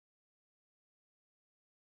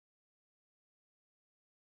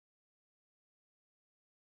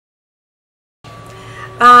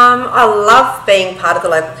I love being part of the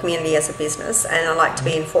local community as a business, and I like to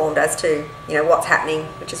be informed as to what's happening,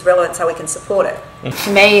 which is relevant, so we can support it.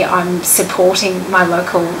 For me, I'm supporting my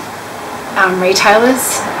local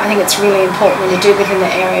retailers. I think it's really important when you do live in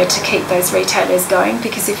the area to keep those retailers going,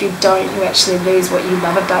 because if you don't, you actually lose what you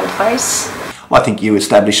love about a place. I think you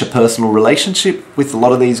establish a personal relationship with a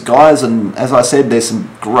lot of these guys, and as I said, there's some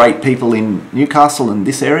great people in Newcastle and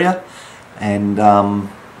this area, and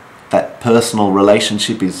that personal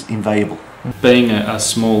relationship is invaluable. Being a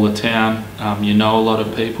smaller town, you know a lot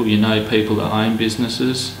of people, you know people that own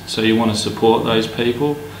businesses, so you want to support those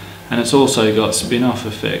people. And it's also got spin-off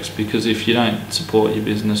effects, because if you don't support your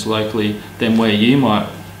business locally, then where you might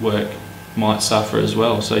work might suffer as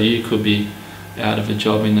well. So you could be out of a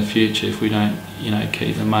job in the future if we don't,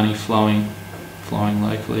 keep the money flowing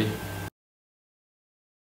locally.